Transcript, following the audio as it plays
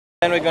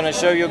Then we're gonna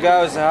show you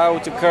guys how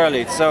to curl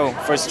it. So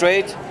for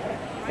straight,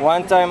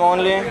 one time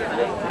only.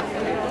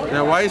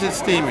 Now why is it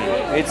steamy?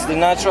 It's the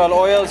natural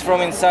oils from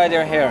inside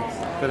your hair.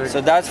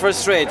 So that's for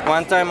straight,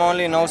 one time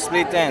only, no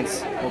split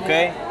ends,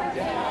 okay?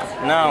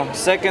 Now,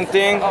 second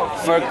thing,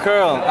 for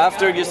curl,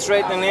 after you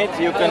straighten it,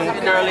 you can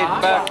curl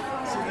it back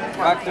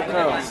to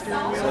curl.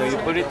 So you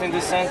put it in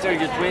the center,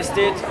 you twist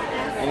it,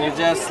 and you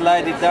just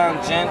slide it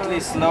down gently,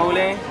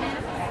 slowly.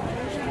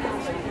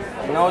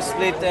 No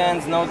split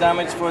ends, no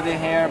damage for the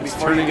hair.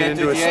 Before you get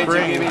to the edge,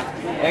 you give it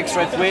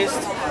extra twist,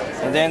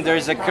 and then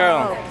there's a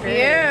curl.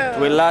 It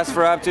will last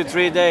for up to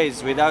 3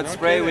 days, without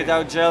spray,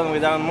 without gel, and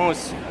without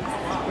mousse.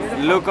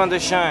 Look on the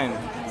shine.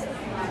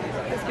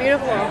 It's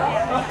beautiful.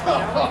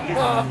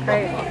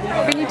 Great.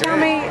 Can you tell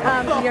me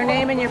your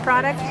name and your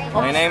product?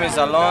 My name is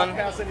Alon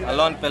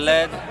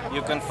Peled.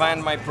 You can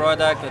find my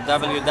product at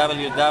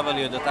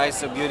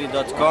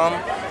www.isobeauty.com,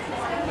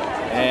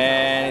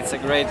 and it's a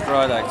great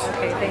product.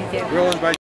 Okay, thank you.